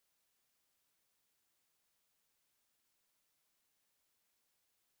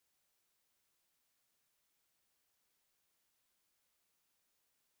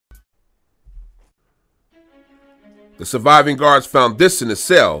The surviving guards found this in the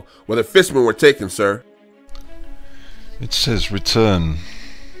cell where the fishermen were taken, sir. It says return.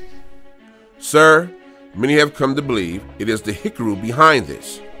 Sir, many have come to believe it is the Hikaru behind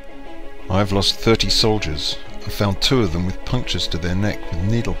this. I've lost 30 soldiers. I found 2 of them with punctures to their neck with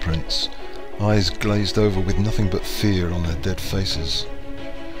needle prints, eyes glazed over with nothing but fear on their dead faces.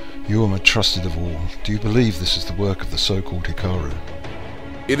 You are my trusted of all. Do you believe this is the work of the so-called Hikaru?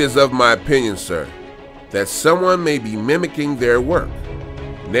 It is of my opinion, sir, that someone may be mimicking their work.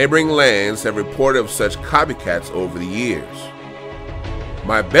 Neighboring lands have reported of such copycats over the years.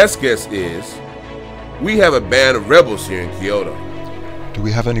 My best guess is we have a band of rebels here in Kyoto. Do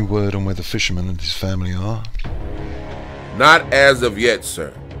we have any word on where the fisherman and his family are? Not as of yet,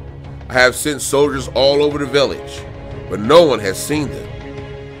 sir. I have sent soldiers all over the village, but no one has seen them.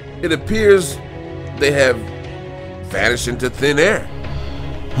 It appears they have vanished into thin air.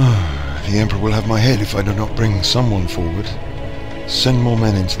 The Emperor will have my head if I do not bring someone forward. Send more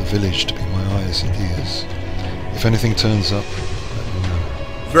men into the village to be my eyes and ears. If anything turns up, let me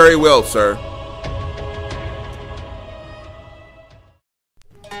know. Very well, sir.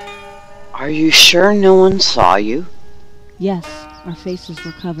 Are you sure no one saw you? Yes, our faces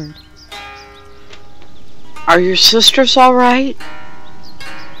were covered. Are your sisters all right?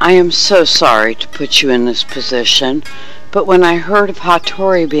 I am so sorry to put you in this position, but when I heard of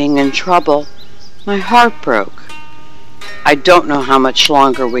Hattori being in trouble, my heart broke. I don't know how much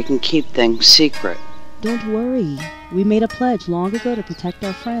longer we can keep things secret. Don't worry. We made a pledge long ago to protect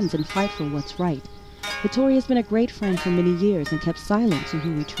our friends and fight for what's right. Hattori has been a great friend for many years and kept silent to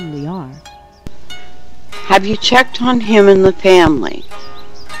who we truly are. Have you checked on him and the family?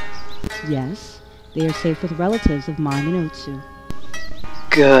 Yes, they are safe with relatives of mine in Otsu.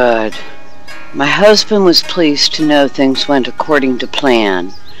 Good. My husband was pleased to know things went according to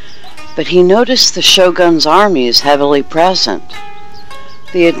plan, but he noticed the Shogun's army is heavily present.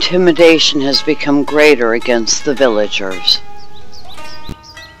 The intimidation has become greater against the villagers.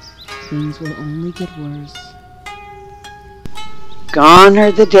 Things will only get worse. Gone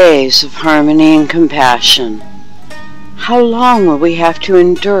are the days of harmony and compassion. How long will we have to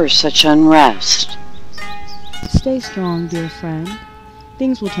endure such unrest? Stay strong, dear friend.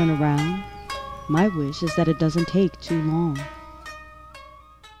 Things will turn around. My wish is that it doesn't take too long.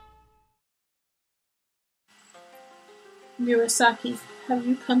 Murasaki, have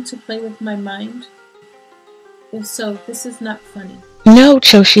you come to play with my mind? If so, this is not funny. No,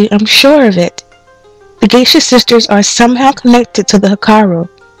 Choshi, I'm sure of it. The Geisha sisters are somehow connected to the Hikaru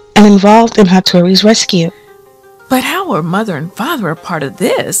and involved in Hattori's rescue. But how are Mother and Father a part of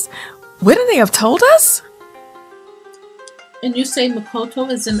this? Wouldn't they have told us? And you say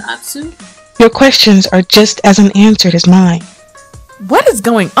Makoto is in Atsu? Your questions are just as unanswered as mine. What is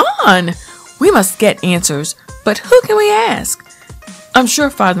going on? We must get answers, but who can we ask? I'm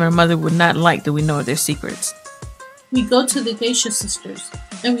sure Father and Mother would not like that we know their secrets. We go to the Geisha sisters,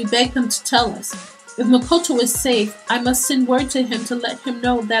 and we beg them to tell us. If Makoto is safe, I must send word to him to let him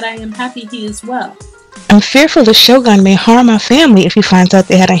know that I am happy he is well. I'm fearful the Shogun may harm our family if he finds out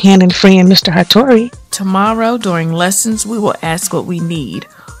they had a hand in freeing Mr. Hattori. Tomorrow, during lessons, we will ask what we need.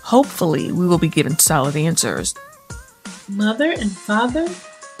 Hopefully, we will be given solid answers. Mother and Father?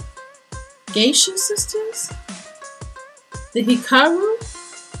 Geisha sisters? The Hikaru?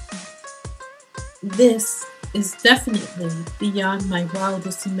 This is definitely beyond my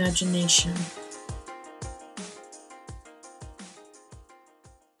wildest imagination.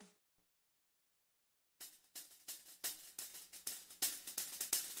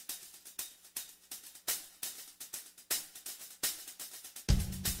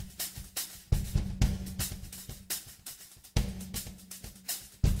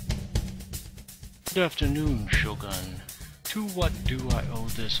 Good afternoon, Shogun. To what do I owe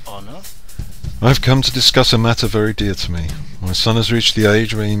this honor? I've come to discuss a matter very dear to me. My son has reached the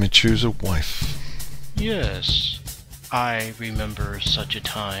age where he may choose a wife. Yes, I remember such a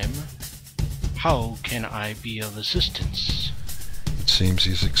time. How can I be of assistance? It seems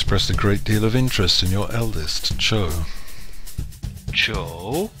he's expressed a great deal of interest in your eldest, Cho.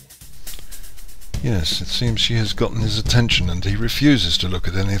 Cho? Yes, it seems she has gotten his attention and he refuses to look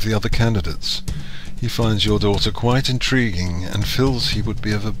at any of the other candidates. He finds your daughter quite intriguing and feels he would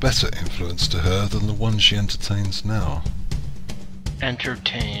be of a better influence to her than the one she entertains now.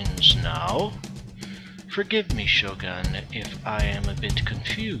 Entertains now? Forgive me, Shogun, if I am a bit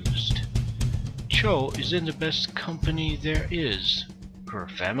confused. Cho is in the best company there is, her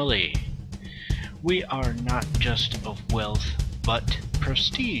family. We are not just of wealth, but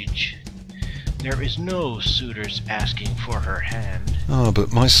prestige. There is no suitors asking for her hand. Ah,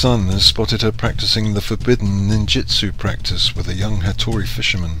 but my son has spotted her practicing the forbidden ninjutsu practice with a young Hattori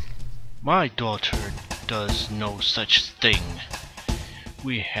fisherman. My daughter does no such thing.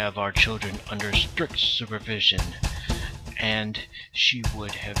 We have our children under strict supervision, and she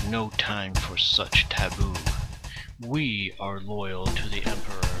would have no time for such taboo. We are loyal to the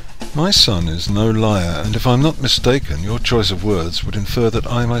Emperor. My son is no liar, and if I'm not mistaken, your choice of words would infer that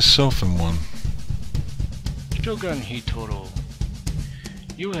I myself am one. Shogun Hitoro,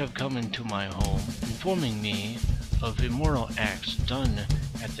 you have come into my home informing me of immoral acts done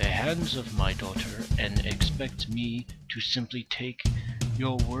at the hands of my daughter and expect me to simply take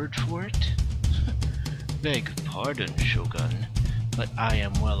your word for it? Beg pardon, Shogun, but I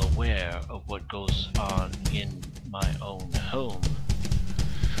am well aware of what goes on in my own home.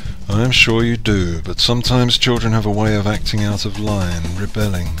 I am sure you do, but sometimes children have a way of acting out of line,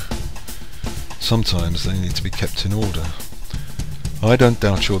 rebelling. Sometimes they need to be kept in order. I don't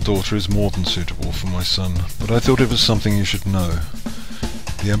doubt your daughter is more than suitable for my son, but I thought it was something you should know.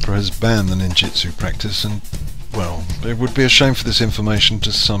 The Emperor has banned the ninjutsu practice and, well, it would be a shame for this information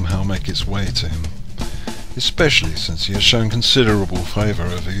to somehow make its way to him. Especially since he has shown considerable favour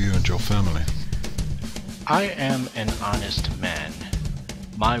over you and your family. I am an honest man.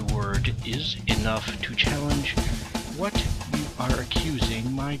 My word is enough to challenge what you are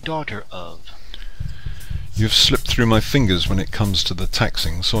accusing my daughter of. You've slipped through my fingers when it comes to the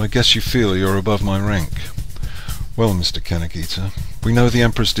taxing, so I guess you feel you're above my rank. Well, Mr. Kanagita, we know the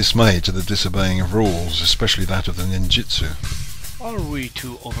Emperor's dismay to the disobeying of rules, especially that of the ninjutsu. Are we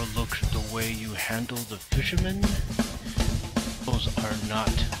to overlook the way you handle the fishermen? Those are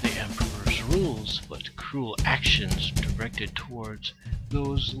not the Emperor's rules, but cruel actions directed towards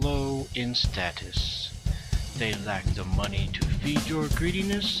those low in status. They lack the money to feed your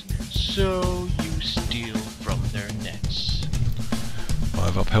greediness, so you steal from their nets.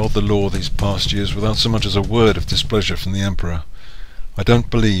 I've upheld the law these past years without so much as a word of displeasure from the Emperor. I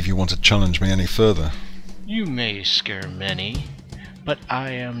don't believe you want to challenge me any further. You may scare many, but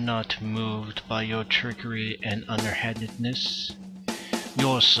I am not moved by your trickery and underhandedness.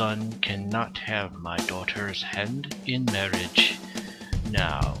 Your son cannot have my daughter's hand in marriage.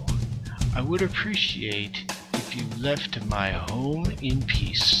 Now, I would appreciate if you left my home in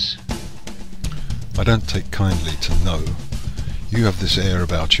peace. I don't take kindly to no. You have this air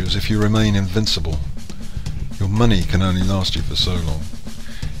about you as if you remain invincible. Your money can only last you for so long.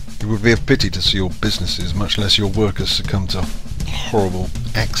 It would be a pity to see your businesses, much less your workers, succumb to horrible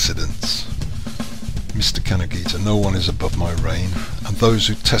accidents. Mr. Kanagita, no one is above my reign, and those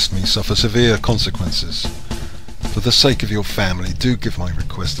who test me suffer severe consequences. For the sake of your family, do give my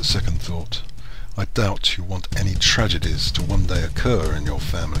request a second thought. I doubt you want any tragedies to one day occur in your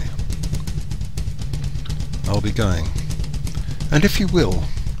family. I'll be going. And if you will,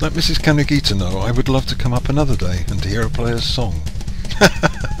 let Mrs. Kanagita know I would love to come up another day and hear her play a song.